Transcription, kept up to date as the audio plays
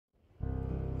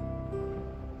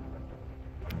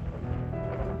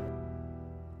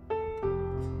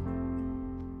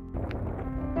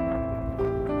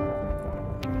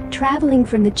Traveling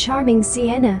from the charming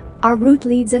Siena, our route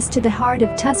leads us to the heart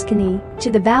of Tuscany, to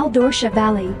the Val d'Orcia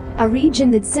Valley, a region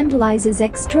that symbolizes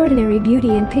extraordinary beauty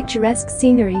and picturesque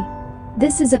scenery.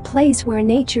 This is a place where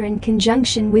nature in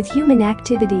conjunction with human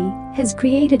activity has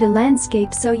created a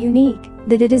landscape so unique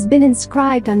that it has been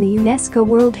inscribed on the UNESCO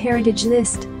World Heritage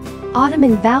List. Autumn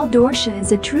in Val d'Orcia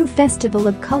is a true festival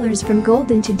of colors from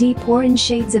golden to deep orange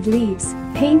shades of leaves,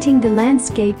 painting the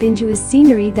landscape into a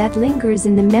scenery that lingers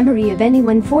in the memory of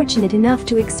anyone fortunate enough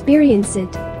to experience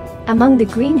it. Among the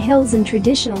green hills and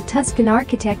traditional Tuscan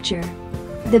architecture,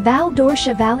 the Val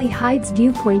d'Orcia Valley hides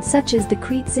viewpoints such as the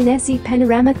Cretense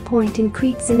Panoramic Point and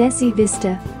Cretense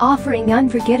Vista, offering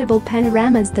unforgettable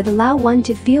panoramas that allow one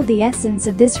to feel the essence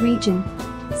of this region.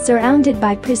 Surrounded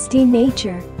by pristine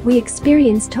nature, we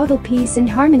experience total peace and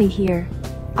harmony here.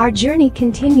 Our journey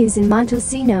continues in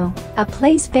Montalcino, a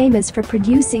place famous for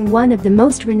producing one of the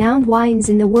most renowned wines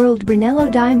in the world, Brunello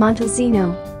di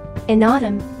Montalcino. In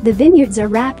autumn, the vineyards are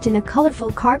wrapped in a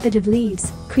colorful carpet of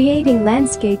leaves, creating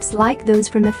landscapes like those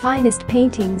from the finest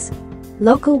paintings.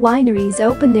 Local wineries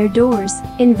open their doors,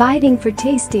 inviting for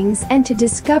tastings and to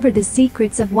discover the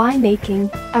secrets of winemaking,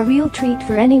 a real treat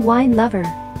for any wine lover.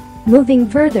 Moving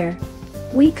further,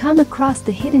 we come across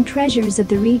the hidden treasures of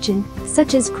the region,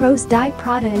 such as Croce di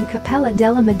Prata and Cappella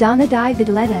della Madonna di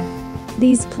Villetta.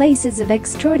 These places of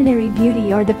extraordinary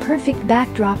beauty are the perfect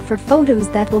backdrop for photos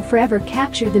that will forever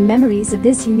capture the memories of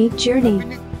this unique journey.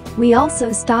 We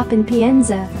also stop in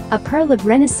Pienza, a pearl of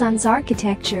Renaissance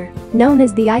architecture, known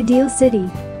as the Ideal City.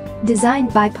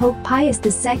 Designed by Pope Pius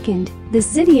II, the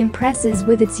city impresses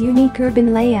with its unique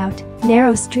urban layout,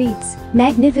 narrow streets,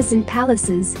 magnificent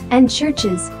palaces, and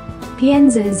churches.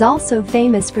 Pienza is also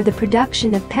famous for the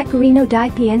production of pecorino di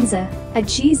Pienza, a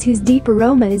cheese whose deep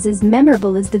aroma is as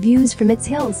memorable as the views from its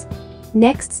hills.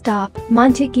 Next stop,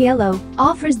 Montepulciano,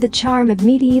 offers the charm of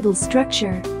medieval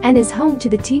structure and is home to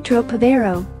the Teatro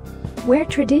Povero, where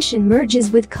tradition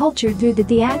merges with culture through the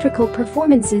theatrical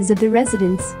performances of the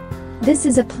residents. This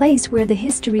is a place where the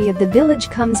history of the village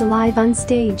comes alive on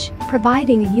stage,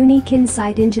 providing a unique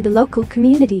insight into the local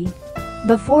community.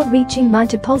 Before reaching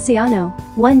Montepulciano,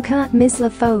 one can't miss La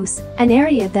Fosse, an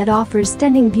area that offers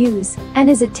stunning views and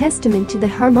is a testament to the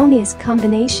harmonious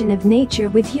combination of nature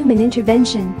with human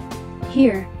intervention.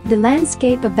 Here, the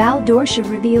landscape of Val d'Orcia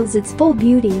reveals its full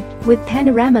beauty, with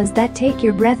panoramas that take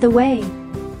your breath away.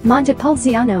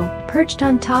 Montepulciano, perched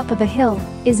on top of a hill,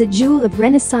 is a jewel of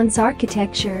Renaissance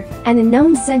architecture and a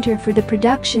known center for the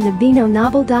production of Vino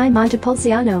Nobile di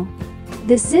Montepulciano.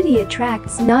 The city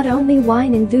attracts not only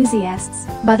wine enthusiasts,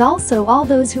 but also all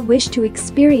those who wish to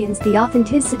experience the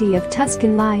authenticity of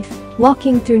Tuscan life,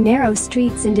 walking through narrow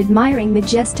streets and admiring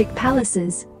majestic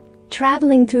palaces.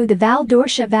 Traveling through the Val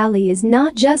d'Orcia Valley is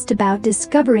not just about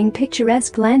discovering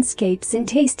picturesque landscapes and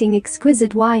tasting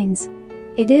exquisite wines.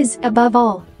 It is, above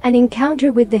all, an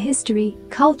encounter with the history,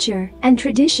 culture, and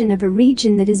tradition of a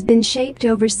region that has been shaped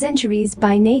over centuries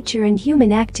by nature and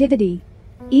human activity.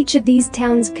 Each of these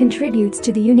towns contributes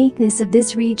to the uniqueness of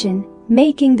this region,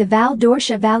 making the Val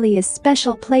d'Orcia Valley a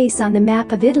special place on the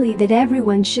map of Italy that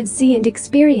everyone should see and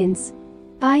experience.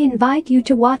 I invite you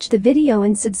to watch the video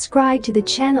and subscribe to the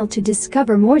channel to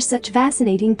discover more such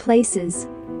fascinating places.